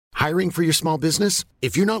Hiring for your small business?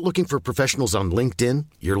 If you're not looking for professionals on LinkedIn,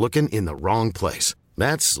 you're looking in the wrong place.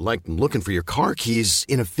 That's like looking for your car keys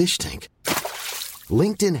in a fish tank.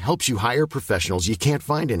 LinkedIn helps you hire professionals you can't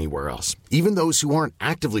find anywhere else, even those who aren't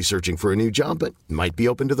actively searching for a new job but might be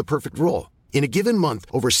open to the perfect role. In a given month,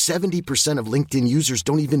 over 70% of LinkedIn users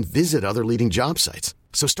don't even visit other leading job sites.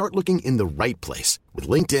 So start looking in the right place. With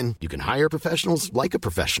LinkedIn, you can hire professionals like a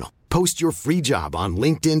professional. Post your free job on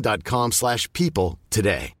linkedin.com/people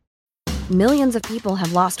today. Millions of people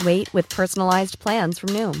have lost weight with personalized plans from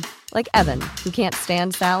Noom. Like Evan, who can't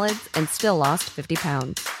stand salads and still lost 50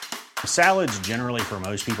 pounds. Salads generally for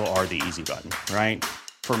most people are the easy button, right?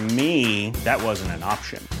 For me, that wasn't an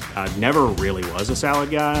option. I never really was a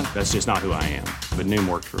salad guy. That's just not who I am. But Noom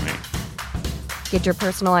worked for me. Get your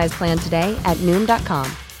personalized plan today at Noom.com.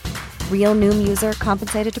 Real Noom user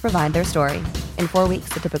compensated to provide their story. In 4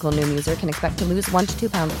 weeks, the typical Noom user can expect to lose 1 to 2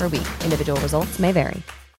 pounds per week. Individual results may vary.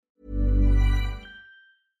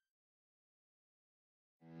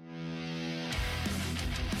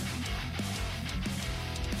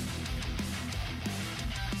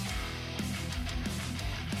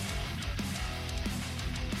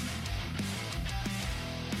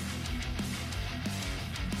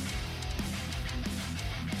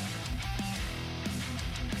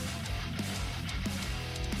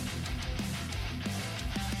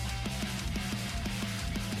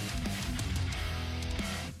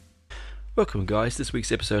 Welcome guys, this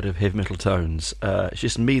week's episode of Heavy Metal Tones. It's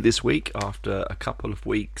just me this week after a couple of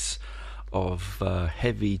weeks of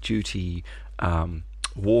heavy duty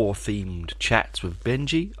war-themed chats with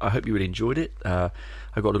Benji. I hope you really enjoyed it. I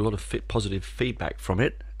got a lot of positive feedback from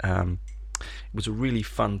it. It was a really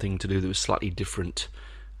fun thing to do that was slightly different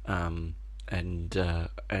and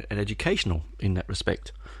educational in that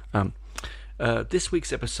respect. This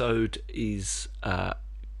week's episode is...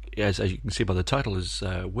 as you can see by the title, is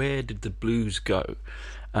Where Did the Blues Go?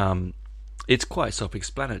 It's quite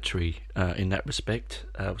self-explanatory in that respect.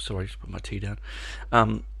 Sorry, I just put my tea down.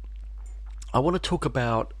 I want to talk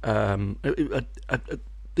about...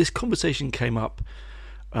 this conversation came up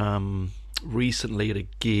recently at a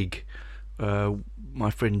gig.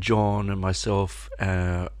 My friend John and myself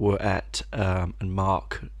were at, and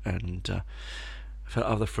Mark and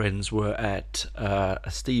other friends were at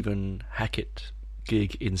a Stephen Hackett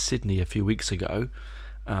gig in Sydney a few weeks ago.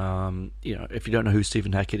 If you don't know who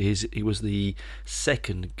Stephen Hackett is, he was the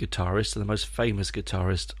second guitarist and the most famous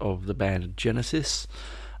guitarist of the band Genesis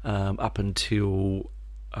up until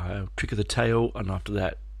Trick of the Tail, and after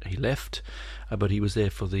that he left. But he was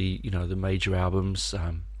there for the major albums,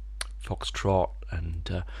 Foxtrot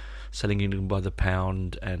and Selling England by the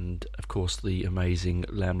Pound, and of course the amazing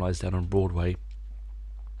Lamb Lies Down on Broadway.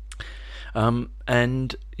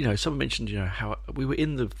 And someone mentioned how we were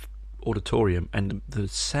in the auditorium and the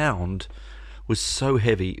sound was so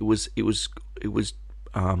heavy. It was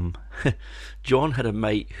John had a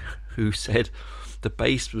mate who said the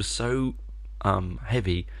bass was so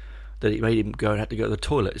heavy that it made him had to go to the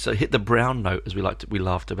toilet, so it hit the brown note, as we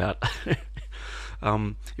laughed about.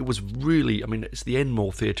 It was really, it's the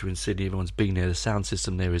Enmore Theatre in Sydney. Everyone's been there. The sound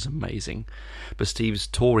system there is amazing, but Steve's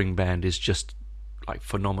touring band is just like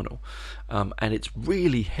phenomenal, and it's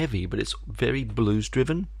really heavy, but it's very blues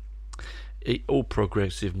driven. All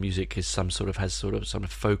progressive music is some sort of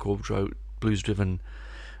folk or blues driven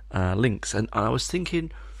links, and I was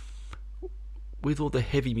thinking, with all the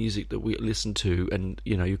heavy music that we listen to, and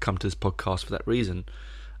you come to this podcast for that reason,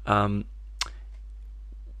 it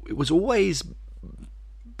was always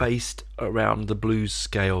based around the blues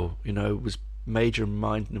scale. It was major,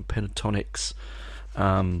 minor, and pentatonics.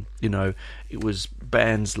 It was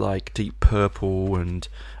bands like Deep Purple and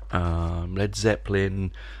Led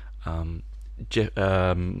Zeppelin,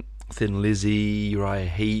 Thin Lizzy, Uriah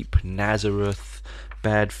Heep, Nazareth,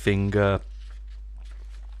 Badfinger.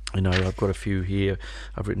 I've got a few here.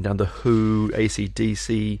 I've written down The Who,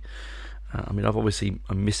 AC/DC.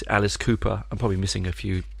 I miss Alice Cooper. I'm probably missing a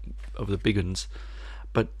few of the big ones,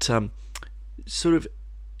 but sort of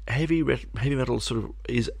heavy metal sort of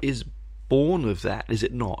is born of that, is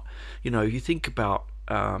it not? You think about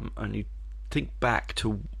and you think back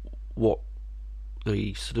to what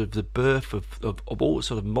the sort of the birth of all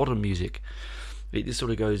sort of modern music. It just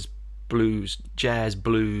sort of goes blues, jazz,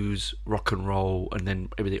 blues, rock and roll, and then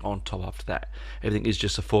everything on top after that. Everything is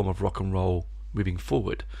just a form of rock and roll moving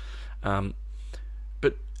forward. But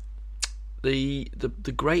the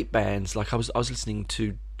great bands, like I was listening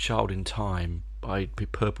to Child in Time by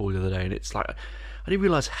Purple the other day, and it's like I didn't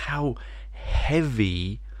realise how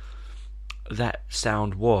heavy that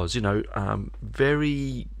sound was.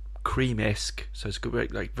 Very Cream-esque, so it's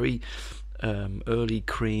like very early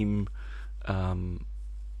Cream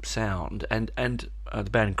sound, and the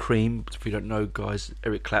band Cream, if you don't know, guys,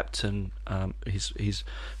 Eric Clapton, his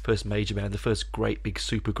first major band, the first great big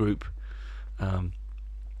super group,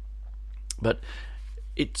 but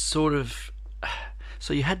it's sort of,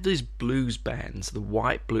 so you had these blues bands, the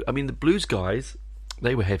white blue, I mean the blues guys,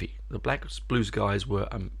 they were heavy. The black blues guys were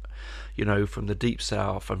from the deep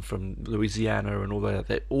south and from Louisiana and all that,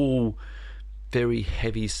 they're all very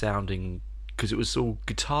heavy sounding because it was all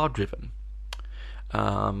guitar driven.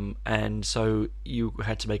 And so you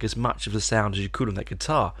had to make as much of the sound as you could on that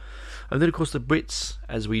guitar. And then of course the Brits,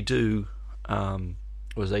 as we do, or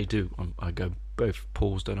as they do, I go both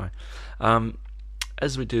Pauls, don't I?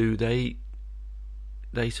 As we do, they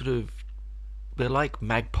sort of, they're like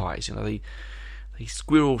magpies, they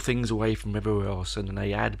squirrel things away from everywhere else, and then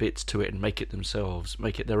they add bits to it and make it themselves,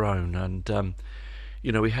 make it their own. And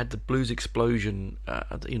we had the blues explosion,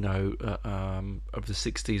 of the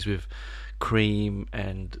 60s with Cream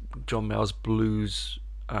and John Mayall's Blues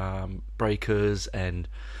Breakers, and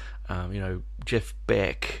Jeff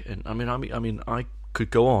Beck, and I mean I could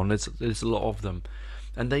go on. There's a lot of them,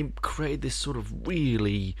 and they created this sort of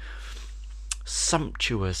really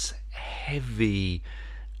sumptuous, heavy,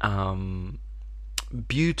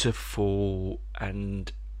 beautiful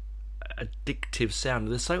and addictive sound.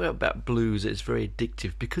 There's something about blues that's very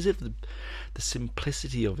addictive because of the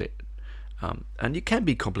simplicity of it. And you can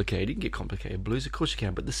be complicated. You can get complicated blues, of course you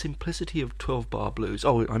can, but the simplicity of 12-bar blues.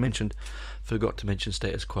 Oh, forgot to mention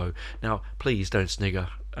Status Quo. Now, please don't snigger.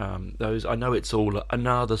 Those, I know it's all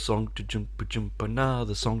another song to jump,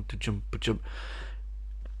 another song to jump.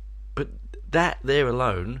 But that there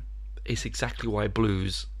alone is exactly why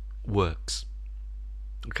blues works.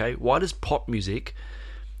 Okay, why does pop music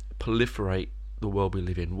proliferate the world we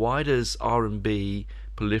live in? Why does R&B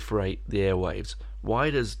proliferate the airwaves? Why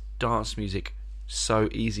does dance music so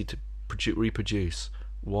easy to reproduce?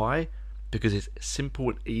 Why? Because it's simple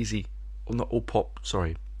and easy. Well, not all pop,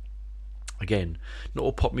 sorry. Again, not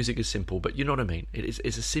all pop music is simple, but you know what I mean. It's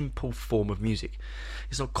a simple form of music.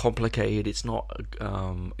 It's not complicated. It's not.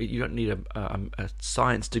 You don't need a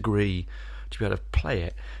science degree to be able to play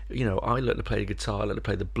it. I learned to play the guitar. I learned to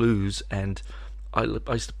play the blues, and I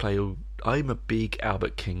used to play. I'm a big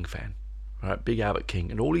Albert King fan, right? Big Albert King,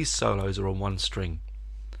 and all these solos are on one string.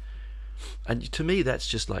 And to me, that's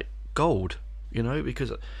just like gold,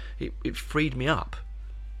 because it freed me up.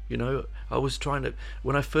 I was trying to,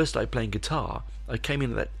 when I first started playing guitar, I came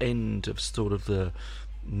in at that end of sort of the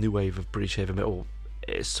new wave of British heavy metal.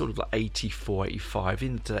 It's sort of like 84, 85,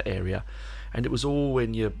 into that area, and it was all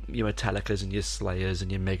in your Metallicas and your Slayers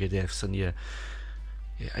and your Megadeths and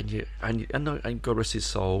and God rest his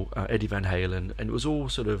soul, Eddie Van Halen, and it was all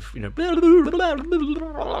sort of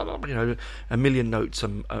a million notes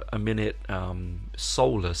a minute,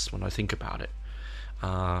 soulless when I think about it,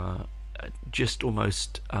 just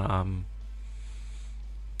almost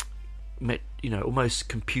almost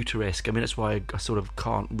computer-esque. I mean, that's why I sort of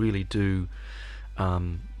can't really do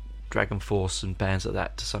Dragon Force and bands like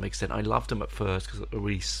that to some extent. I loved them at first because they were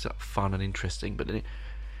really fun and interesting, but then it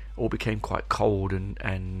all became quite cold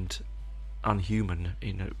and unhuman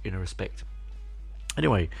in a respect.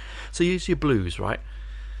 Anyway, so you use your blues, right?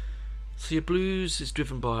 So your blues is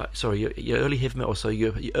driven by your early heavy metal. So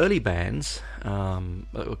your early bands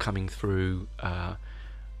that were coming through,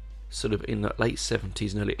 sort of in the late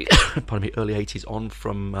 70s and early 80s, on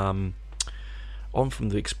from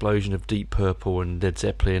the explosion of Deep Purple and Led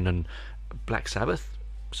Zeppelin and Black Sabbath.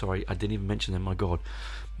 Sorry, I didn't even mention them. My God,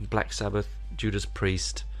 Black Sabbath, Judas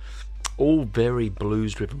Priest. All very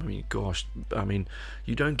blues driven. I mean,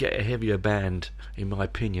 you don't get a heavier band, in my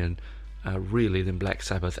opinion, really, than Black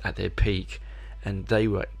Sabbath at their peak. And they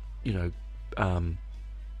were, Tony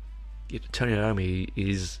Iommi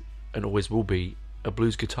is and always will be a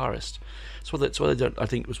blues guitarist. So that's why they don't. I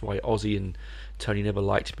think it was why Ozzy and Tony never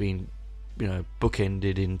liked being,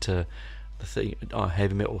 bookended into the thing,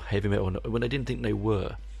 heavy metal, when they didn't think they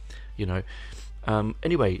were,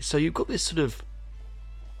 Anyway, so you've got this sort of,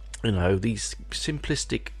 these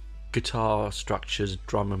simplistic guitar structures,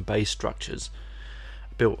 drum and bass structures,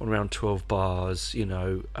 built around 12 bars,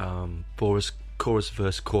 chorus,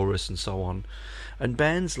 verse, chorus, and so on. And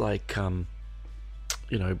bands like,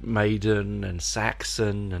 Maiden and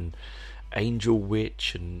Saxon and Angel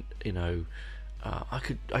Witch and, I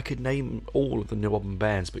could name all of the new album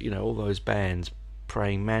bands, but, all those bands,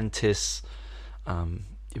 Praying Mantis,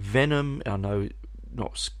 Venom, I know,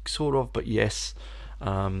 not sort of, but yes,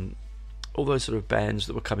 all those sort of bands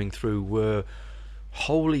that were coming through were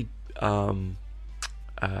wholly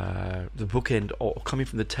the bookend, or coming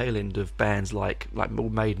from the tail end of bands like all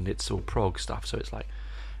Maiden, it's all prog stuff. So it's like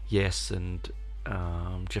Yes and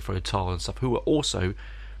Jethro Tull and stuff, who are also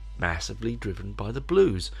massively driven by the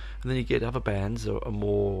blues. And then you get other bands are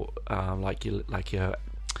more like your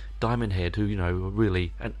Diamond Head, who were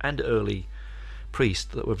really and early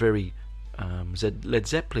Priest, that were very Led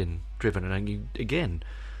Zeppelin driven. And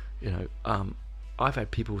I've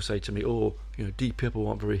had people say to me, Deep Purple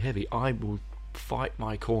aren't very heavy. I will fight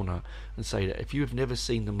my corner and say that if you have never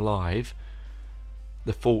seen them live,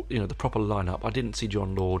 the proper lineup. I didn't see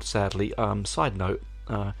John Lord, sadly. Side note,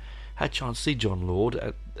 had a chance to see John Lord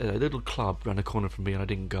at a little club around the corner from me, and I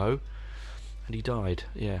didn't go, and he died.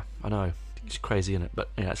 Yeah, I know, it's crazy, isn't it? But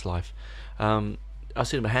yeah, it's life. I've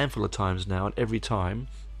seen him a handful of times now, and every time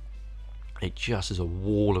it just is a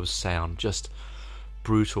wall of sound, just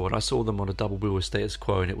brutal. And I saw them on a double bill with Status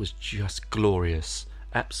Quo, and it was just glorious,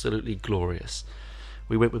 absolutely glorious.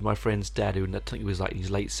 We went with my friend's dad, who I think he was like in his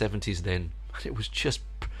late 70s then, and it was just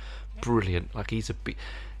brilliant. Like, he's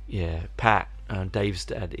Pat, Dave's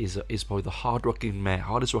dad, is probably the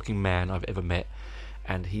hardest rocking man I've ever met,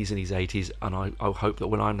 and he's in his 80s, and I hope that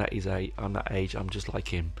when I'm that age, I'm just like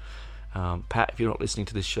him. Pat, if you're not listening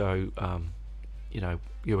to this show,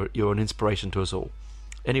 you're an inspiration to us all.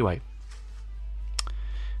 Anyway,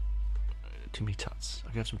 too many tuts.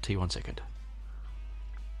 I'll have some tea 1 second.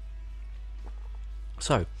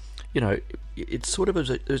 So, it's sort of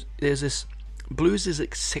there's this blues is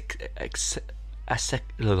accessible.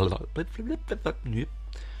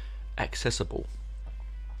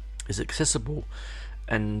 Is accessible,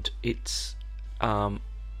 and it's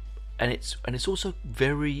also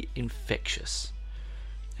very infectious.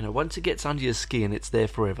 Once it gets under your skin, it's there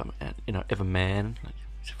forever. Ever man,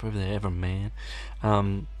 forever there, ever man.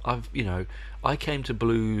 I came to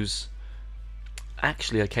blues.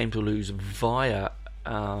 Actually, I came to blues via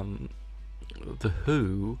The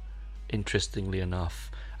Who, interestingly enough,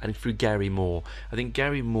 and through Gary Moore. I think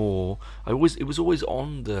Gary Moore, it was always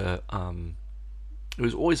on the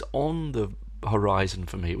horizon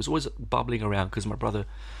for me. It was always bubbling around because my brother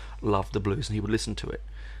loved the blues and he would listen to it.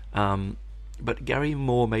 But Gary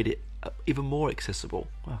Moore made it even more accessible.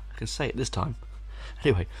 Well, I can say it this time.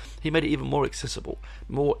 Anyway, he made it even more accessible,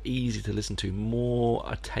 more easy to listen to, more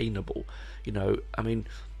attainable.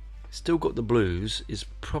 Still Got the Blues is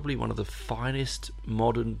probably one of the finest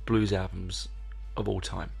modern blues albums of all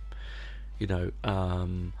time.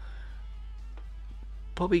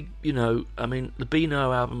 Probably, the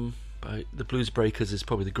Beano album by the Blues Breakers is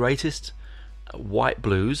probably the greatest. White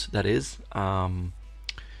blues, that is. And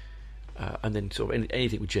then sort of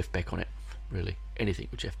anything with Jeff Beck on it, really. Anything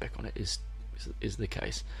with Jeff Beck on it is the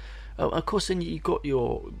case. Of course, then you've got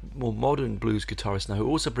your more modern blues guitarists now who are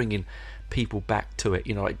also bringing people back to it.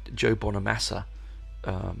 Like Joe Bonamassa.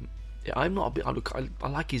 I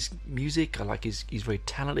like his music. I like he's very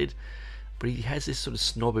talented, but he has this sort of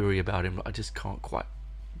snobbery about him that I just can't quite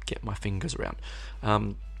get my fingers around.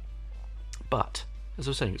 But as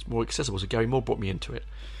I was saying, it's more accessible. So Gary Moore brought me into it,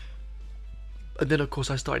 and then of course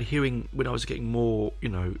I started hearing when I was getting more,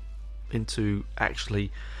 into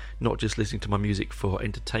actually not just listening to my music for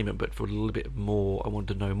entertainment, but for a little bit more. I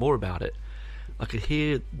wanted to know more about it. I could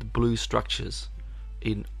hear the blues structures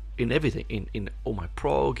in everything, in all my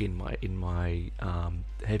prog, in my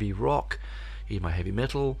heavy rock, in my heavy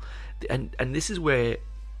metal, and this is where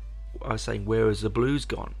I was saying, where has the blues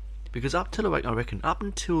gone? Because up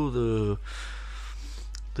until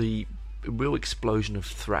the real explosion of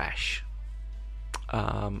thrash,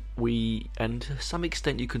 and to some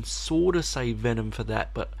extent you can sort of say Venom for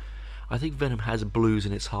that, but I think Venom has blues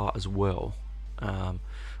in its heart as well.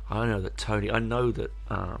 I know that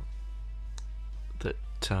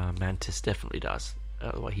Mantis definitely does.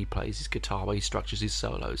 The way he plays his guitar, the way he structures his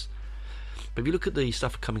solos. But if you look at the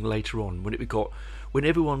stuff coming later on, when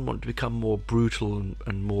everyone wanted to become more brutal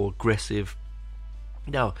and more aggressive.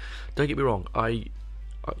 Now, don't get me wrong,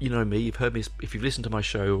 you know me, you've heard me, if you've listened to my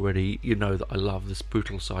show already, you know that I love this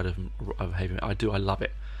brutal side of heavy metal. I love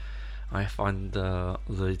it. I find the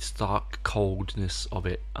stark coldness of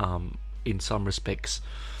it, in some respects,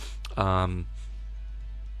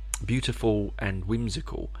 beautiful and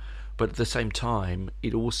whimsical, but at the same time,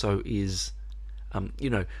 it also is,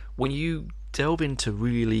 when you delve into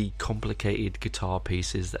really complicated guitar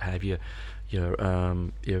pieces that have your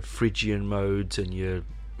Phrygian modes and your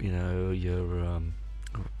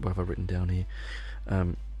what have I written down here?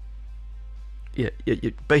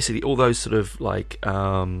 Basically all those sort of like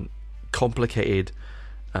complicated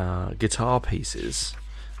guitar pieces.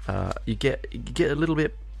 You get a little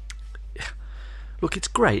bit look, it's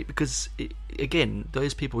great because, again,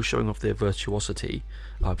 those people showing off their virtuosity.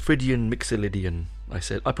 Phrygian, Mixolydian. I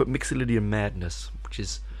put Mixolydian Madness, which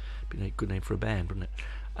is a good name for a band, wouldn't it?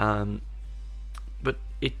 But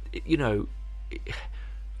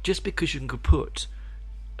just because you can put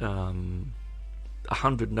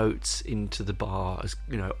 100 notes into the bar, as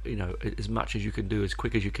as much as you can do, as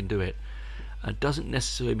quick as you can do it, doesn't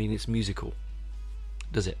necessarily mean it's musical,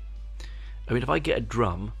 does it? I mean, if I get a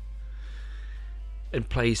drum and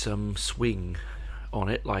play some swing on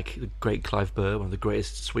it, like the great Clive Burr, one of the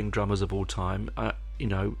greatest swing drummers of all time,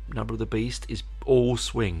 Number of the Beast is all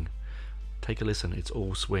swing. Take a listen, it's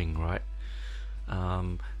all swing, right?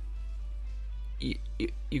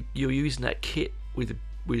 You're using that kit with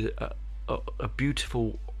a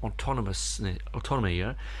beautiful autonomy,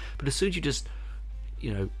 yeah. But as soon as you just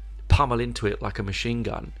pummel into it like a machine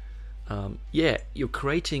gun, you're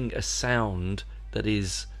creating a sound that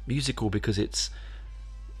is musical because it's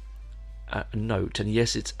a note, and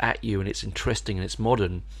yes, it's at you and it's interesting and it's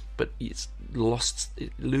modern, but it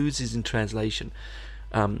loses in translation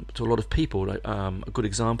to a lot of people. A good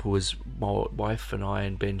example was my wife and I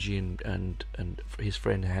and Benji and his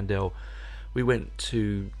friend Handel. We went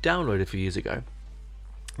to Download a few years ago.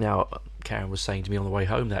 Now, Karen was saying to me on the way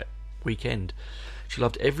home that weekend, she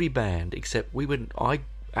loved every band except I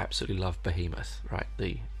absolutely loved Behemoth, right?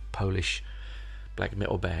 The Polish black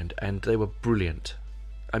metal band, and they were brilliant.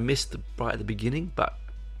 I missed right at the beginning, but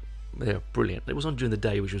they were brilliant. It was on during the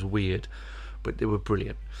day, which was weird, but they were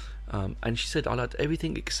brilliant. And she said, I liked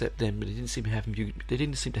everything except them, but they didn't seem to have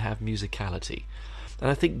musicality. And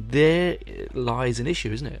I think there lies an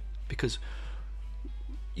issue, isn't it? Because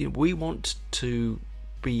we want to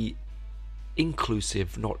be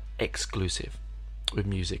inclusive, not exclusive, with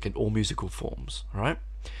music and all musical forms, right?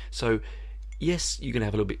 So yes, you're going to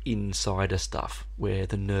have a little bit insider stuff where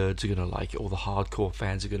the nerds are going to like it, or the hardcore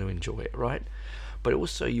fans are going to enjoy it, right? But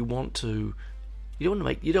also you don't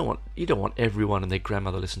want everyone and their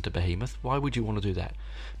grandmother listen to Behemoth. Why would you want to do that?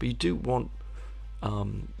 But you do want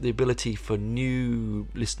the ability for new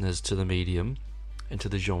listeners to the medium and to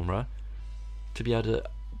the genre to be able to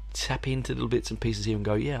tap into little bits and pieces here and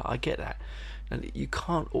go, yeah, I get that. And you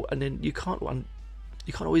can't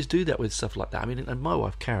always do that with stuff like that. I mean, and my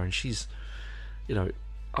wife Karen, she's one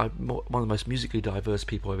of the most musically diverse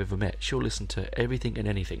people I've ever met. She'll listen to everything and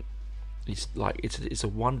anything. It's a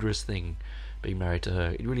wondrous thing being married to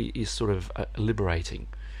her. It really is sort of liberating.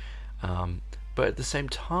 But at the same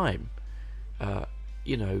time,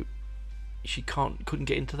 she couldn't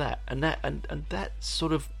get into that, and that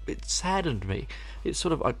sort of, it saddened me. It's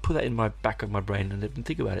sort of, I put that in my back of my brain and didn't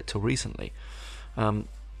think about it till recently.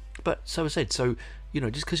 But so I said, just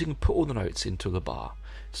because you can put all the notes into the bar,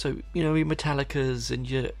 so your Metallicas and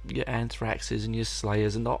your Anthraxes and your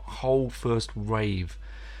Slayers and that whole first wave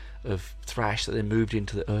of thrash that then moved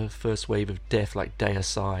into the first wave of death, like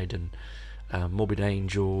Deicide and Morbid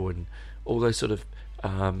Angel and all those sort of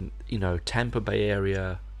Tampa Bay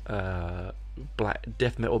area black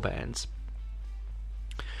death metal bands,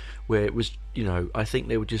 where it was I think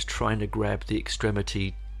they were just trying to grab the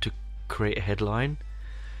extremity to create a headline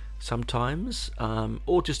sometimes,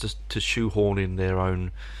 or just to shoehorn in their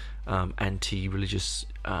own anti-religious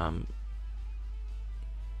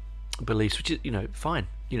beliefs, which is fine.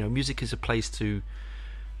 Music is a place to,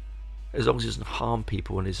 as long as it doesn't harm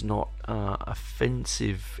people and is not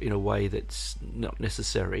offensive in a way that's not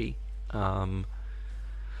necessary. You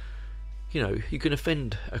can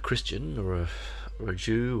offend a Christian or a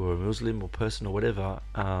Jew or a Muslim or person or whatever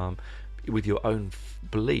with your own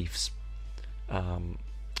beliefs,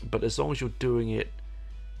 but as long as you're doing it,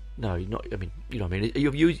 no, you're not. I mean,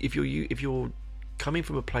 if you're coming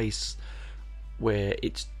from a place where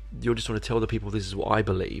you're just want to tell the people this is what I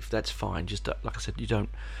believe, that's fine. Just like I said, you don't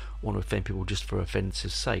want to offend people just for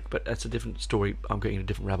offensive's sake. But that's a different story. I'm getting in a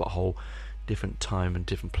different rabbit hole, different time and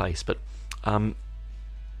different place. But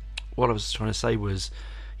what I was trying to say was,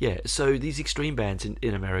 so these extreme bands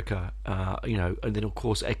in America, and then of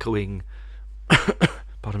course echoing,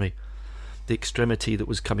 pardon me, the extremity that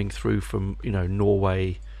was coming through from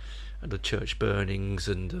Norway and the church burnings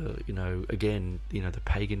and again the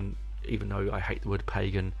pagan. Even though I hate the word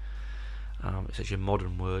pagan, it's actually a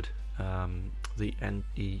modern word. The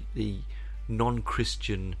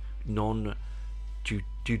non-Christian,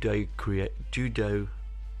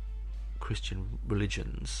 Judeo-Christian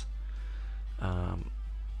religions.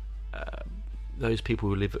 Those people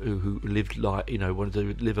who lived like wanted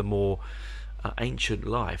to live a more ancient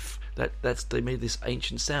life. They made this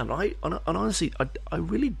ancient sound. And honestly, I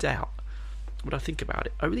really doubt. When I think about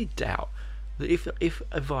it, I really doubt that if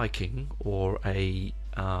a Viking or a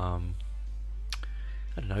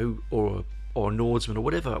I don't know, or Nordsman or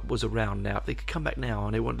whatever was around now, if they could come back now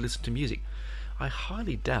and they want to listen to music, I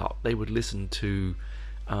highly doubt they would listen to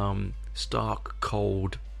stark,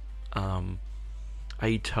 cold,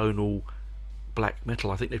 atonal black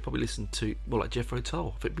metal. I think they'd probably listen to more like Jethro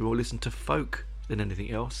Tull. I think people would listen to folk than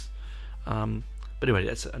anything else. But anyway,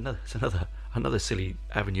 that's another silly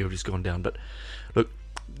avenue I've just gone down. But look,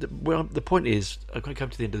 the point is, I'm going to come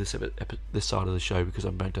to the end of this side of the show because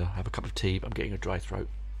I'm going to have a cup of tea. I'm getting a dry throat.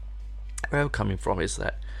 Where I'm coming from is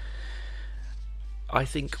that I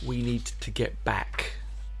think we need to get back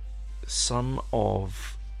some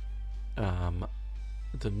of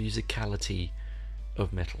the musicality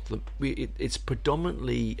of metal. It's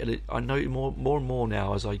predominantly, and I know more and more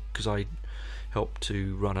now because I help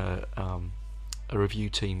to run a review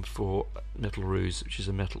team for Metal Ruse, which is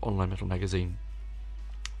a online metal magazine.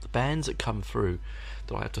 The bands that come through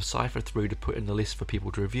that I have to cipher through to put in the list for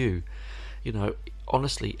people to review,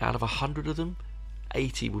 honestly, out of 100 of them,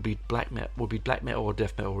 80 would be black metal or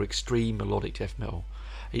death metal or extreme melodic death metal.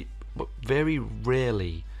 Very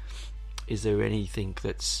rarely is there anything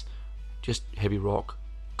that's just heavy rock,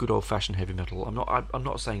 good old-fashioned heavy metal. I'm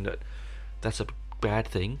not saying that that's a bad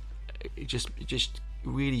thing. It just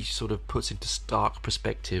really sort of puts into stark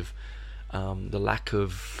perspective the lack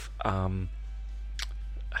of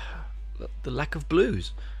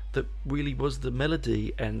blues that really was the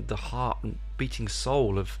melody and the heart and beating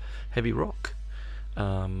soul of heavy rock.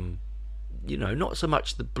 Not so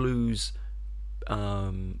much the blues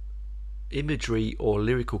imagery or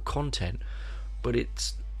lyrical content, but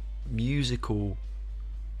its musical,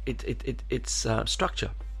 its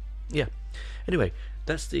structure. Yeah. Anyway,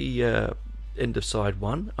 that's the end of side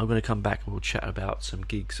one. I'm going to come back and we'll chat about some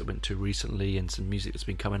gigs I went to recently and some music that's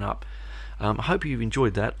been coming up. I hope you've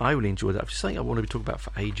enjoyed that. I really enjoyed that. It's something I want to be talking about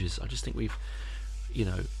for ages. I just think we've,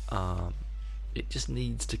 it just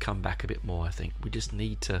needs to come back a bit more. I think we just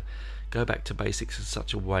need to go back to basics in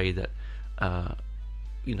such a way that the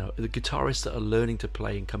guitarists that are learning to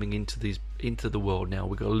play and coming into the world now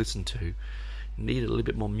we've got to listen to need a little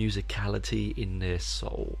bit more musicality in their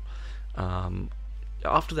soul.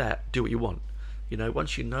 After that, do what you want.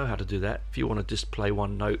 Once you know how to do that, if you want to just play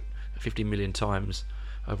one note 50 million times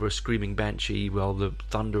over a screaming banshee while the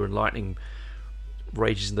thunder and lightning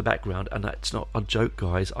rages in the background, and that's not a joke,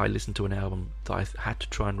 guys. I listened to an album that I had to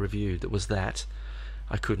try and review that was that.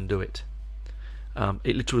 I couldn't do it.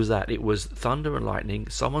 It literally was that. It was thunder and lightning,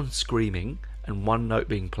 someone screaming, and one note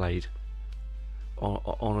being played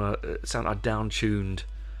on a down-tuned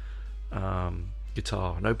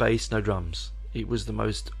guitar. No bass, no drums. It was the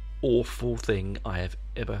most awful thing I have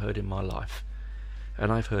ever heard in my life.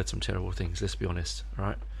 And I've heard some terrible things, let's be honest,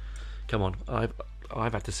 right? Come on, I've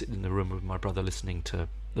had to sit in the room with my brother listening to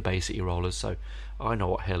the Bay City Rollers, so I know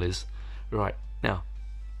what hell is. Right, now,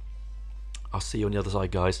 I'll see you on the other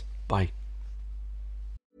side, guys. Bye.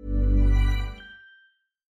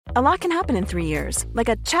 A lot can happen in 3 years, like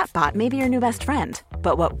a chatbot may be your new best friend.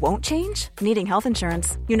 But what won't change? Needing health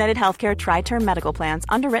insurance. United Healthcare Tri-Term Medical Plans,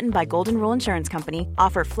 underwritten by Golden Rule Insurance Company,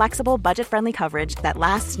 offer flexible, budget-friendly coverage that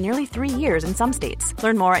lasts nearly 3 years in some states.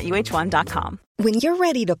 Learn more at UH1.com. When you're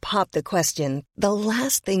ready to pop the question, the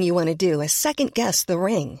last thing you want to do is second-guess the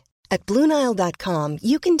ring. At BlueNile.com,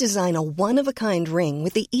 you can design a one-of-a-kind ring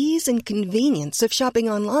with the ease and convenience of shopping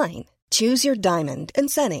online. Choose your diamond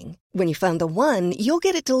and setting. When you find the one, you'll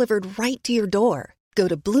get it delivered right to your door. Go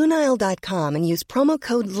to BlueNile.com and use promo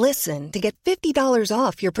code LISTEN to get $50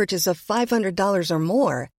 off your purchase of $500 or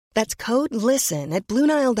more. That's code LISTEN at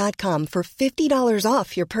BlueNile.com for $50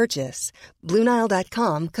 off your purchase.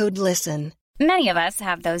 BlueNile.com, code LISTEN. Many of us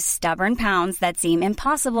have those stubborn pounds that seem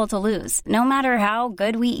impossible to lose, no matter how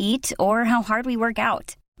good we eat or how hard we work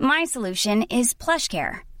out. My solution is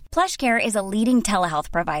PlushCare. PlushCare is a leading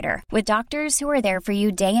telehealth provider with doctors who are there for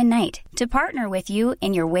you day and night to partner with you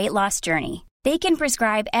in your weight loss journey. They can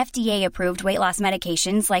prescribe FDA-approved weight loss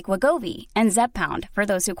medications like Wegovy and Zepbound for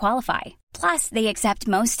those who qualify. Plus, they accept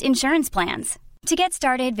most insurance plans. To get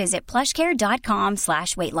started, visit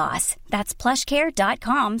plushcare.com/weightloss. That's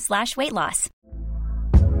plushcare.com/weightloss.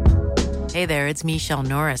 Hey there, it's Michelle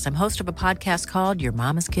Norris. I'm host of a podcast called Your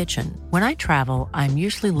Mama's Kitchen. When I travel, I'm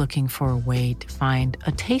usually looking for a way to find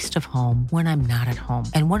a taste of home when I'm not at home.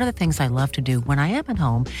 And one of the things I love to do when I am at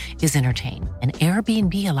home is entertain. And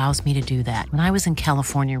Airbnb allows me to do that. When I was in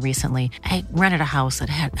California recently, I rented a house that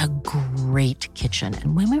had a great kitchen.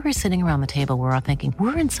 And when we were sitting around the table, we were all thinking,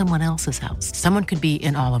 we're in someone else's house. Someone could be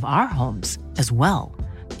in all of our homes as well.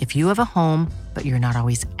 If you have a home, but you're not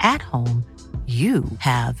always at home, you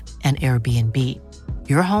have an Airbnb.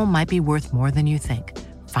 Your home might be worth more than you think.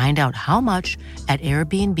 Find out how much at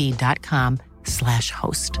airbnb.com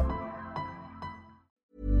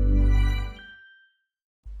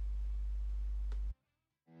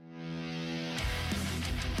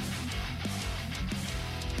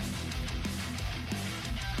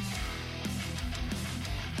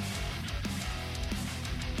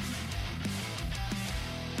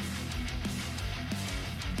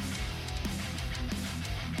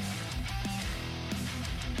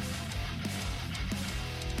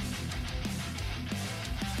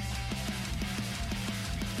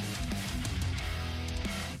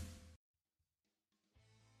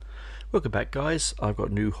Welcome back, guys. I've got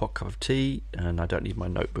a new hot cup of tea and I don't need my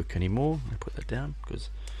notebook anymore. I put that down because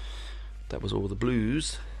that was all the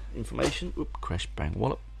blues information. Oop, crash, bang,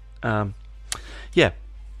 wallop. Yeah,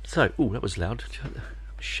 so, oh, that was loud.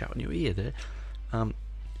 Shout in your ear there.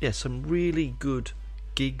 Yeah, some really good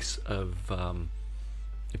gigs have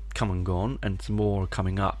come and gone, and some more are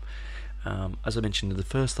coming up. As I mentioned in the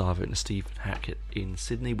first half of it, Stephen Hackett in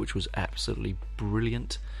Sydney, which was absolutely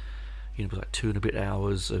brilliant. You know, it was like 2 and a bit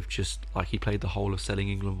hours of just like he played the whole of Selling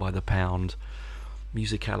England by the Pound,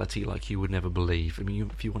 musicality like you would never believe. I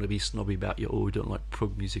mean, if you want to be snobby about your, oh, you don't like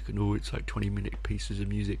prog music and oh, it's like 20-minute pieces of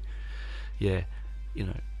music, yeah, you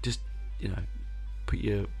know, just, you know, put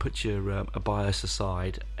your a bias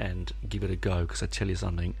aside and give it a go, because I tell you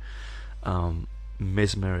something,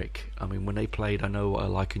 mesmeric. I mean, when they played I Know What I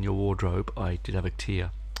Like in Your Wardrobe, I did have a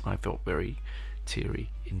tear. I felt very teary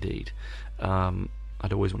indeed.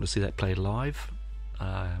 I'd always want to see that played live,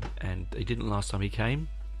 and he didn't last time he came.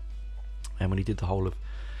 And when he did the whole,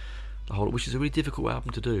 which is a really difficult album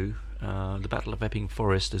to do, the Battle of Epping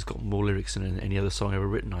Forest has got more lyrics than any other song ever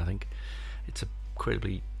written. I think it's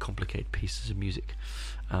incredibly complicated pieces of music.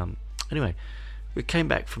 Anyway, we came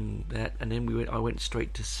back from that, and then I went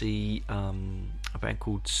straight to see a band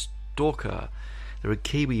called Stalker. They're a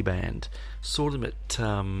Kiwi band. Saw them at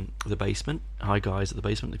the Basement. Hi guys at the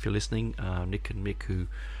Basement, if you're listening. Nick and Mick, who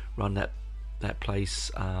run that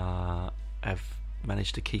place, have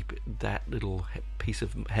managed to keep that little piece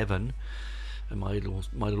of heaven and my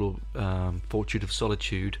little Fortune of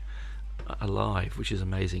Solitude alive, which is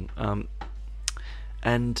amazing.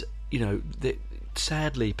 And you know,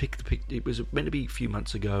 sadly, it was meant to be a few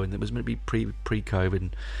months ago, and it was meant to be pre-COVID.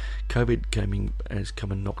 And COVID has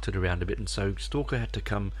come and knocked it around a bit, and so Stalker had to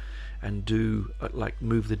come and do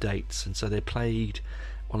move the dates, and so they played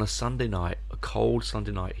on a Sunday night, a cold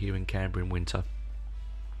Sunday night here in Canberra in winter.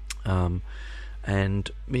 And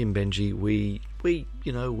me and Benji, we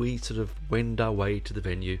sort of wend our way to the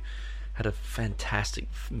venue, had a fantastic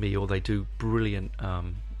meal. They do brilliant.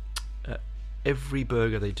 Every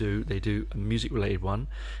burger they do a music related one,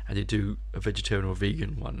 and they do a vegetarian or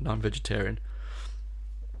vegan one, and I'm vegetarian.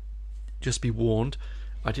 Just be warned,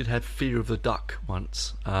 I did have Fear of the Duck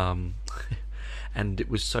once, and it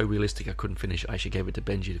was so realistic I couldn't finish it. I actually gave it to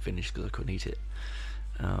Benji to finish because I couldn't eat it.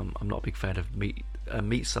 I'm not a big fan of meat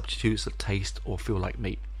substitutes that taste or feel like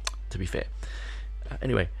meat, to be fair.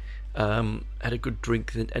 Anyway, had a good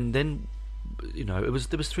drink, and then, you know, there was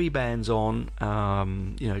 3 bands on,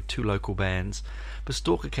 2 local bands, but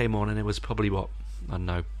Stalker came on, and there was probably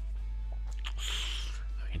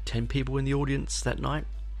 10 people in the audience that night,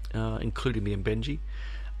 including me and Benji,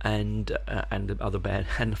 and the other band,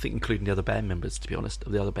 and I think including the other band members, to be honest,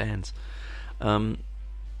 of the other bands.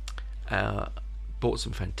 Bought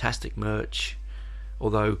some fantastic merch,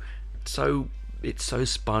 although it's so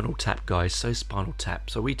Spinal Tap, guys, so Spinal Tap.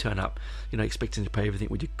 So we turn up, you know, expecting to pay everything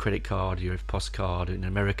with your credit card, your FPOS card. In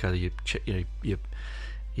America,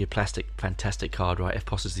 your plastic fantastic card, right?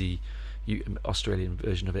 FPOS is the Australian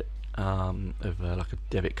version of it, like a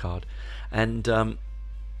debit card. And they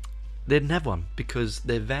didn't have one because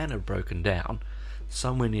their van had broken down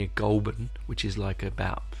somewhere near Goulburn, which is like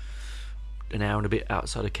about an hour and a bit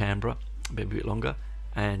outside of Canberra, maybe a bit longer,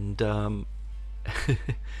 and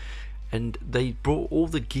and they brought all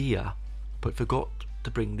the gear, but forgot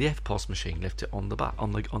to bring the FPOS machine. Left it on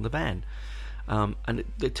the van, and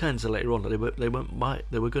it turns out later on that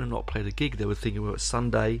they were going to not play the gig. They were thinking, well, it's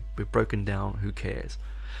Sunday, we've broken down, who cares?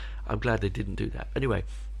 I'm glad they didn't do that. Anyway,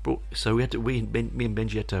 so me and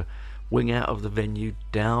Benji had to wing out of the venue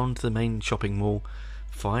down to the main shopping mall,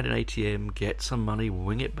 find an ATM, get some money,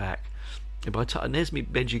 wing it back. And there's me,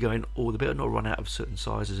 Benji, going, oh, they better not run out of certain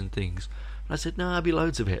sizes and things. And I said, no, there'll be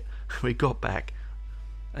loads of it. We got back,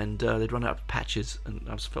 and they'd run out of patches, and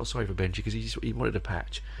I felt sorry for Benji because he wanted a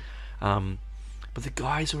patch. But the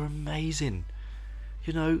guys are amazing,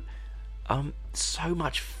 you know, so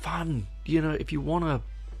much fun. You know, if you want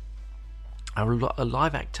a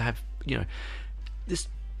live act to have, you know, let's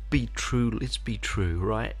be true,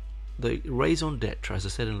 right? the raison d'etre, as I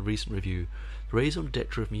said in a recent review, the raison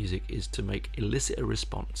d'etre of music is to elicit a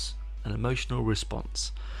response, an emotional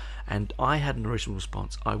response. And I had an emotional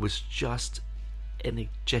response. I was just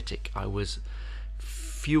energetic. I was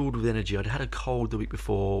fueled with energy. I'd had a cold the week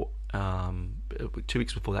before, 2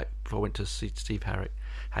 weeks before that, before I went to see Steve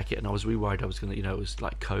Hackett, and I was really worried I was going to, it was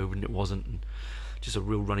like COVID, and it wasn't, and just a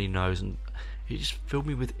real runny nose, and it just filled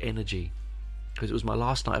me with energy, because it was my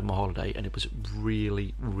last night of my holiday, and it was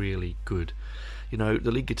really, really good. The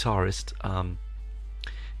lead guitarist,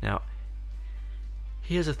 now,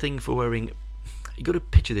 he has a thing for wearing, you got to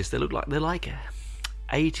picture this, they're like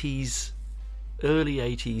 80s, early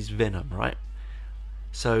 80s Venom, right?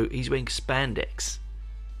 So he's wearing spandex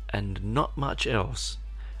and not much else,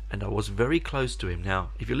 and I was very close to him. Now,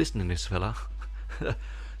 if you're listening to this fella,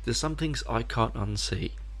 there's some things I can't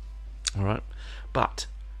unsee, alright? But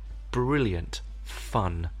brilliant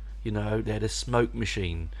fun. They had a smoke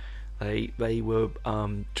machine. They were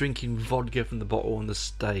drinking vodka from the bottle on the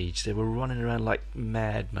stage. They were running around like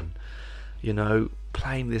madmen,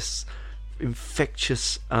 playing this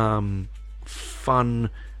infectious, fun,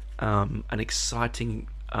 and exciting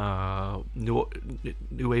new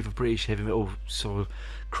wave of British heavy metal, sort of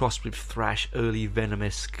crossed with thrash, early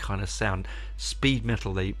Venom-esque kind of sound, speed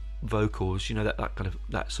metal. They vocals,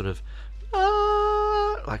 that sort of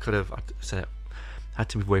I had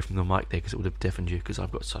to move away from the mic there because it would have deafened you, because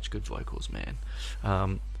I've got such good vocals, man.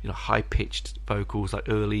 High pitched vocals like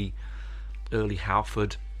early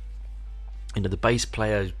Halford. The bass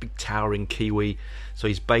player, big towering Kiwi. So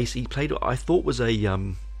his bass, he played what I thought was a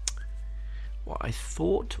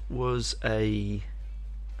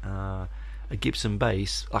Gibson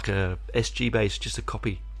bass, like a SG bass, just a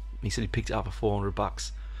copy. He said he picked it up for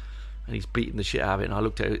 $400, and he's beating the shit out of it. And I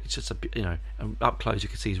looked at it; it's just and up close you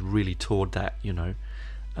could see he's really toured that,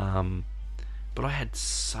 But I had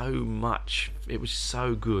so much; it was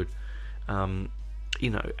so good, and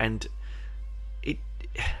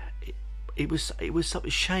it was such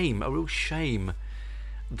a shame, a real shame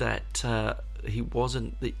that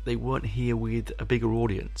they weren't here with a bigger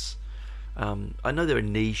audience. I know they're a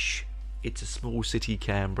niche. It's a small city,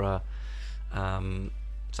 Canberra.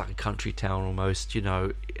 It's like a country town almost.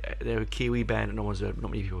 They're a Kiwi band that not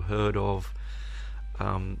many people heard of.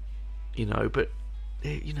 But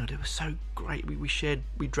they were so great.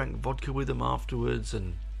 We drank vodka with them afterwards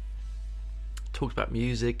and talked about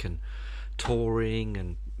music and touring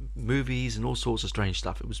and movies and all sorts of strange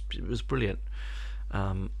stuff. It was brilliant.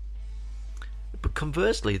 But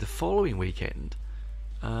conversely, the following weekend,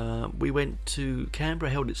 we went to Canberra.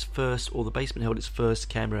 The Basement held its first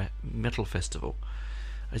Canberra Metal Festival.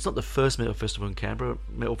 It's not the first metal festival in Canberra.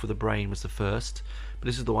 Metal for the Brain was the first, but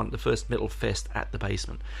this is the first metal fest at the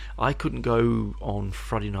Basement. I couldn't go on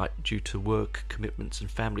Friday night due to work commitments and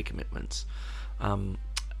family commitments.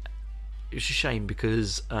 It's a shame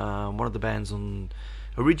because one of the bands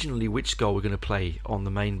originally Witch Skull were going to play on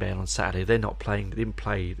the main band on Saturday. They're not playing. They didn't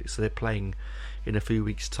play, so they're playing in a few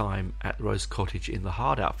weeks' time at Rose Cottage in the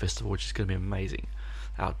Hard Out Festival, which is going to be amazing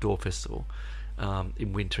outdoor festival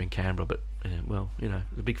in winter in Canberra. But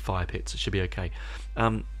the big fire pits, it should be okay.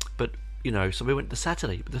 So we went the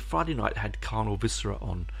Saturday, but the Friday night had Carnal Viscera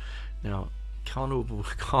on. Now, Carnal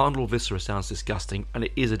Viscera sounds disgusting, and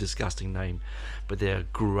it is a disgusting name, but they're a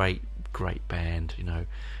great band,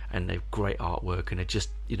 and they've great artwork, and they're just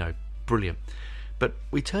brilliant. But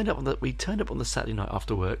we turned up on the Saturday night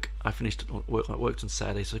after work. I worked on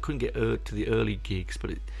Saturday, so I couldn't get to the early gigs,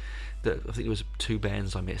 but I think there was 2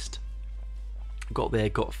 bands I missed. Got there,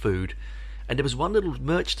 got food, and there was one little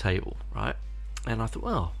merch table, right? And I thought,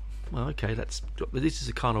 well, okay, this is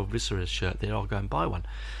a Carnal Viscera shirt there, I'll go and buy one.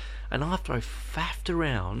 And after I faffed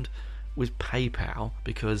around with PayPal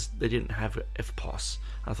because they didn't have FPOS,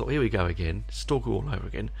 I thought, here we go again, stalker all over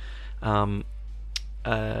again. I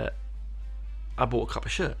bought a couple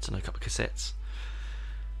of shirts and a couple of cassettes.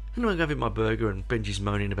 And I'm having my burger, and Benji's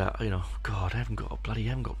moaning about, God, they haven't got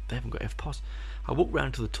FPOS. I walked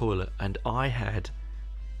round to the toilet, and I had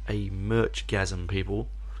a merch-gasm, people.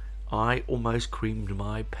 I almost creamed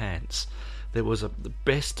my pants. There was the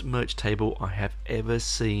best merch table I have ever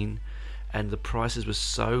seen, and the prices were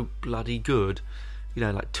so bloody good.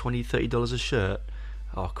 Like $20, $30 a shirt.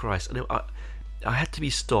 Oh Christ! And I had to be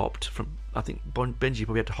stopped from. I think Benji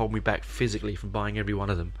probably had to hold me back physically from buying every one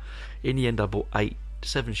of them. In the end, I bought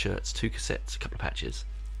 7 shirts, 2 cassettes, a couple of patches.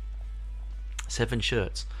 7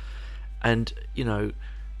 shirts, and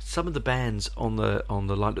some of the bands on the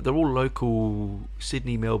line, they're all local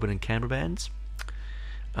Sydney, Melbourne, and Canberra bands.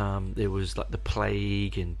 There was like The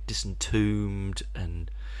Plague and Disentombed and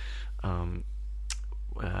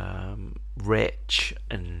Wretch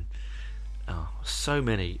and so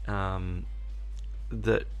many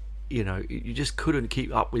that you just couldn't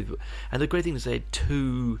keep up with. And the great thing is they had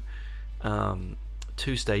two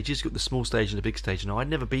stages. You've got the small stage and the big stage. Now, I'd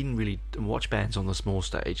never been really and watched bands on the small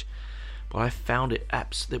stage, but I found it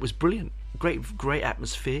was brilliant. Great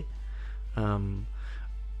atmosphere.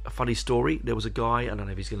 A funny story. There was a guy. I don't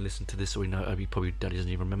know if he's going to listen to this or he probably doesn't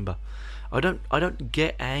even remember. I don't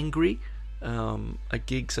get angry at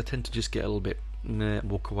gigs. I tend to just get a little bit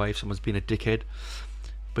walk away if someone's been a dickhead.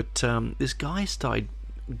 But this guy started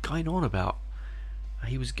going on about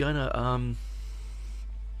he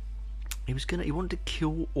wanted to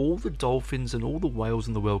kill all the dolphins and all the whales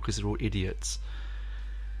in the world because they're all idiots.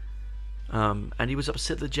 And he was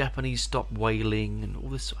upset the Japanese stopped whaling and all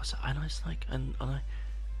this. And I was like,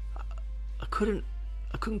 I couldn't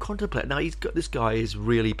contemplate. Now this guy is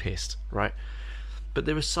really pissed, right? But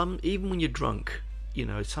there are some, even when you're drunk,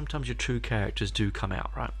 sometimes your true characters do come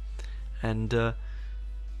out, right? And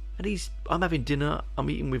I'm having dinner. I'm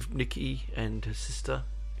eating with Nikki and her sister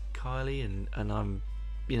Kylie, and I'm,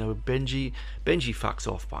 Benji fucks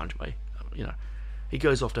off, by the way. He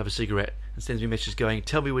goes off to have a cigarette and sends me messages going,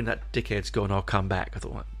 "Tell me when that dickhead's gone, I'll come back." I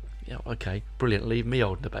thought, okay, brilliant. Leave me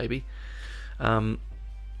holding the baby.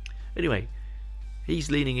 Anyway, he's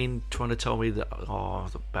leaning in, trying to tell me that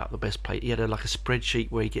about the best plate. He had a spreadsheet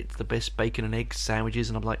where he gets the best bacon and egg sandwiches,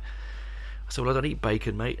 and I'm like, I said, "Well, I don't eat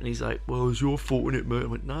bacon, mate." And he's like, "Well, it's your fault, isn't it, mate?" I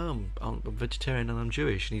went, "No, I'm vegetarian and I'm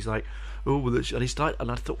Jewish." And he's like, "Oh, well," and he started, and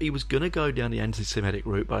I thought he was going to go down the anti-Semitic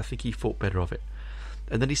route, but I think he thought better of it.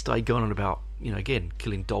 And then he started going on about, again,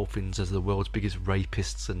 killing dolphins as the world's biggest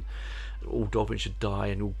rapists, and all dolphins should die,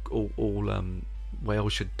 and all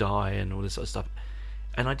whales should die, and all this sort of stuff.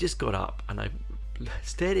 And I just got up and I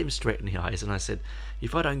stared him straight in the eyes, and I said,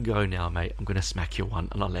 "If I don't go now, mate, I'm going to smack you one."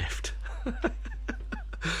 And I left.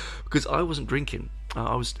 Because I wasn't drinking.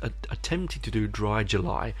 I was attempting to do Dry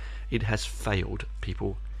July. It has failed,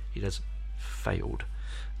 people. It has failed.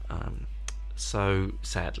 So,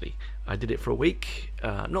 sadly, I did it for a week.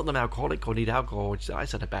 Not that I'm alcoholic or need alcohol. I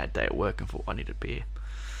just had a bad day at work and thought I needed beer.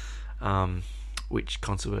 Which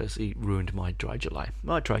controversy ruined my Dry July.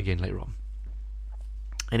 Might try again later on.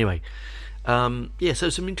 Anyway, so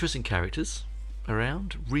some interesting characters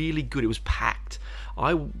around. Really good. It was packed.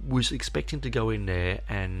 I was expecting to go in there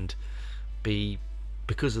and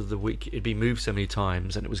because of the week, it'd be moved so many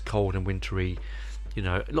times and it was cold and wintry. A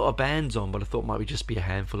lot of bands on, but I thought it might just be a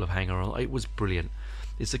handful of hanger-on. It was brilliant.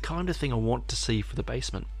 It's the kind of thing I want to see for the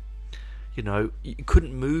basement. You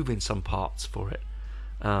couldn't move in some parts for it.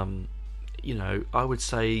 I would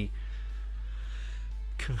say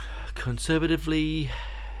conservatively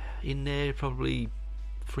in there probably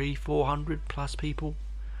 300-400 plus people.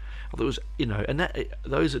 There was, and that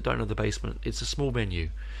those that don't know the basement, it's a small venue,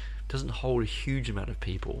 it doesn't hold a huge amount of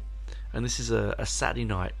people, and this is a Saturday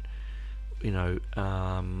night,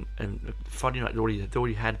 and Friday night they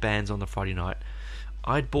already had bands on the Friday night.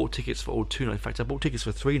 I'd bought tickets for all 2 nights. In fact, I bought tickets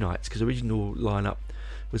for 3 nights because the original lineup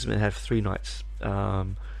was meant to have 3 nights,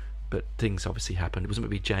 but things obviously happened. It was meant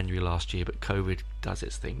to be January last year, but COVID does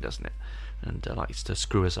its thing, doesn't it? And likes to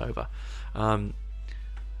screw us over.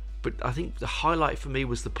 But I think the highlight for me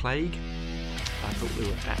was The Plague. I thought they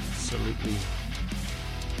were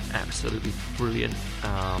absolutely brilliant.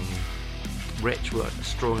 Wretch were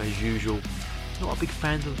strong as usual. Not a big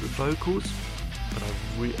fan of the vocals, but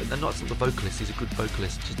and not the vocalist. He's a good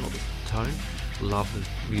vocalist, just not the tone. Love the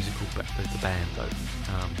musical, the band though.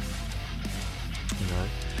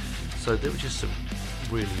 So there was just some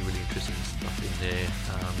really interesting stuff in there.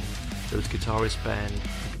 There was a guitarist band,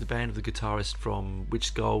 the band of the guitarist from Witch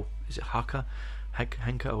Skull. Is it Hanka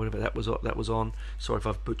or whatever that was on? Sorry if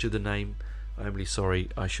I've butchered the name. I'm really sorry.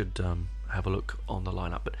 I should have a look on the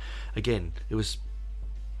lineup. But again, it was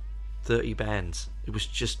 30 bands. It was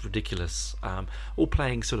just ridiculous. All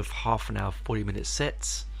playing sort of half an hour, 40-minute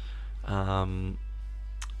sets. I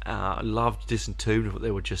loved Disentombed. I thought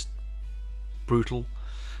they were just brutal.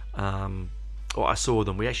 I saw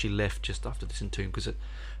them. We actually left just after Disentombed because it'd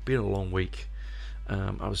been a long week.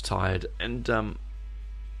 I was tired, and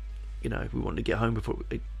we wanted to get home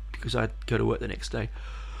because I'd go to work the next day.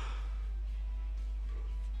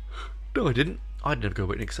 No, I didn't. I'd never go to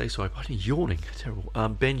work the next day, so I'm yawning. Terrible.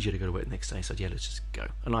 Benji had to go to work the next day, so yeah, let's just go.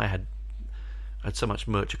 And I had so much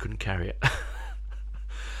merch I couldn't carry it.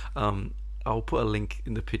 I'll put a link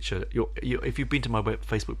in the picture. If you've been to my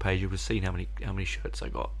Facebook page, you'll have seen how many shirts I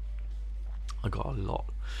got. I got a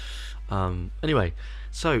lot. Anyway,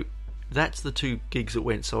 so that's the 2 gigs that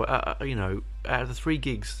went. So out of the 3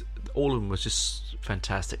 gigs, all of them was just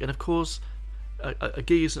fantastic. And of course, a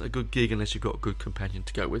gig isn't a good gig unless you've got a good companion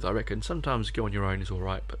to go with. I reckon sometimes go on your own is all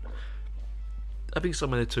right, but having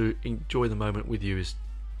someone there to enjoy the moment with you is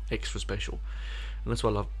extra special. And that's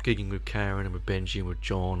why I love gigging with Karen and with Benji and with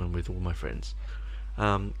John and with all my friends.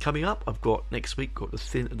 Coming up, I've got next week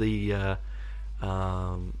the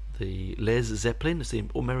Les Zeppelin. It's the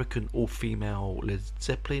American all-female Led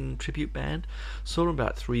Zeppelin tribute band. Saw them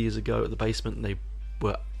about 3 years ago at the Basement, and they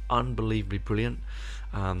were unbelievably brilliant.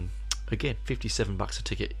 Again, $57 a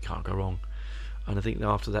ticket, you can't go wrong. And I think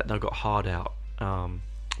after that, they got Hard Out,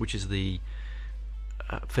 which is the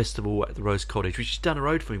festival at the Rose Cottage, which is down the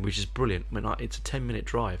road from me, which is brilliant. I mean, it's a 10-minute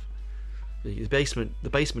drive. The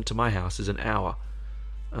basement to my house is an hour,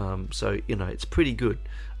 so it's pretty good.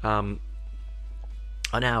 An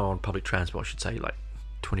hour on public transport, I should say, like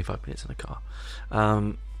 25 minutes in a car.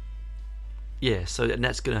 And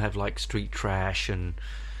that's going to have like Street Trash and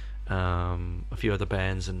a few other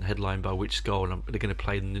bands, and headlined by Witch Skull, and they're going to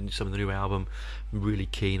play some of the new album. I'm really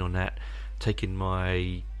keen on that. Taking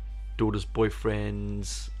my daughter's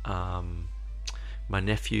boyfriends, my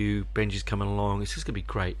nephew Benji's coming along. It's just going to be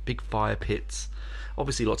great. Big fire pits,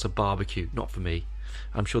 obviously lots of barbecue. Not for me.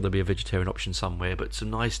 I'm sure there'll be a vegetarian option somewhere, but some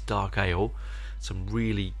nice dark ale, some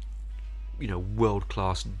really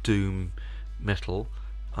world-class doom metal,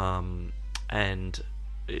 and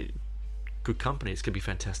good company. It's going to be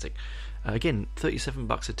fantastic. Again,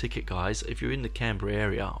 $37 a ticket, guys. If you're in the Canberra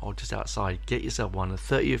area or just outside, get yourself one. The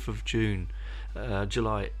 30th of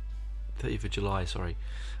July. Sorry.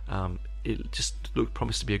 It just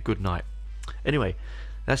promised to be a good night. Anyway,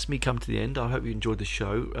 that's me come to the end. I hope you enjoyed the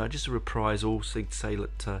show. Just a reprisal to say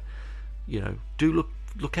that do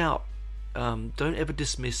look out. Don't ever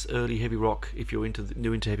dismiss early heavy rock if you're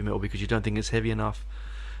new into heavy metal because you don't think it's heavy enough.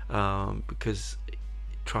 Because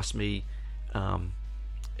trust me,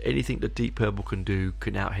 anything that Deep Purple can do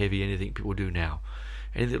can out heavy anything people do now.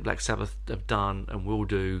 Anything that Black Sabbath have done and will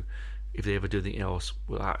do, if they ever do anything else,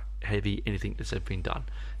 will out heavy anything that's ever been done.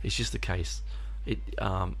 It's just the case.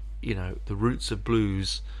 The roots of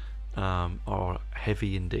blues are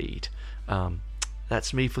heavy indeed.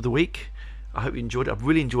 That's me for the week. I hope you enjoyed it. I've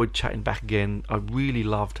really enjoyed chatting back again. I really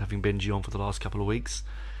loved having Benji on for the last couple of weeks.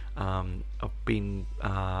 It's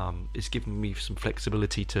given me some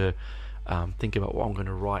flexibility to think about what I'm going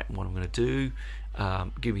to write and what I'm going to do.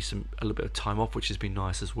 Give me a little bit of time off, which has been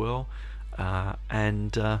nice as well. I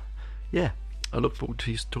look forward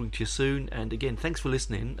to talking to you soon. And again, thanks for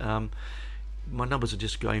listening. My numbers are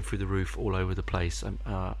just going through the roof all over the place.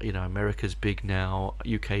 America's big now.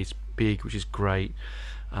 UK's big, which is great.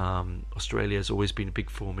 Australia's always been big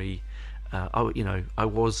for me. I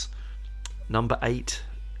was number 8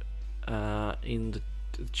 in the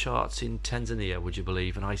charts in Tanzania, would you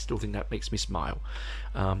believe? And I still think that makes me smile.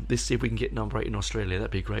 Let's see if we can get number 8 in Australia.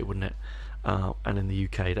 That'd be great, wouldn't it? And in the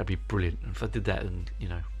UK, that'd be brilliant. If I did that, then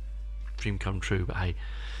dream come true. But hey,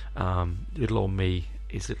 little old me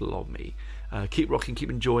is little old me. Keep rocking, keep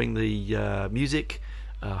enjoying the music.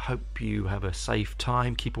 Hope you have a safe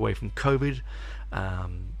time. Keep away from COVID.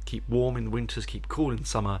 Keep warm in the winters, keep cool in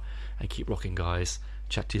summer, and keep rocking, guys.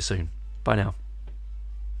 Chat to you soon. Bye now.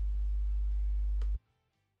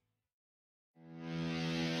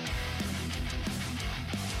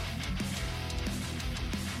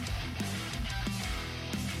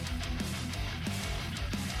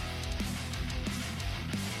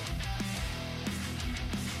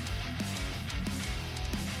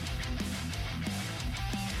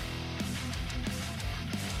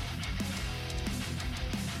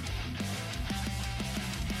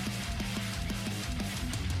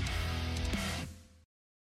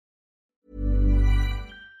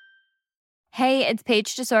 Hey, it's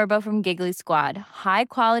Paige DeSorbo from Giggly Squad. High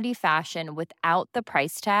quality fashion without the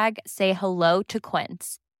price tag. Say hello to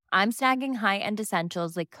Quince. I'm snagging high-end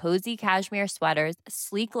essentials like cozy cashmere sweaters,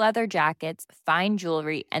 sleek leather jackets, fine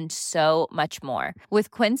jewelry, and so much more.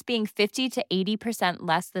 With Quince being 50 to 80%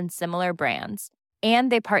 less than similar brands.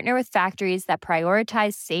 And they partner with factories that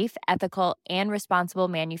prioritize safe, ethical, and responsible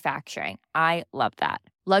manufacturing. I love that.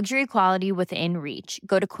 Luxury quality within reach.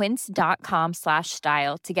 Go to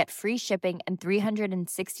quince.com/style to get free shipping and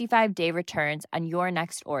 365-day returns on your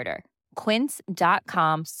next order.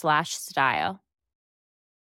 Quince.com/style.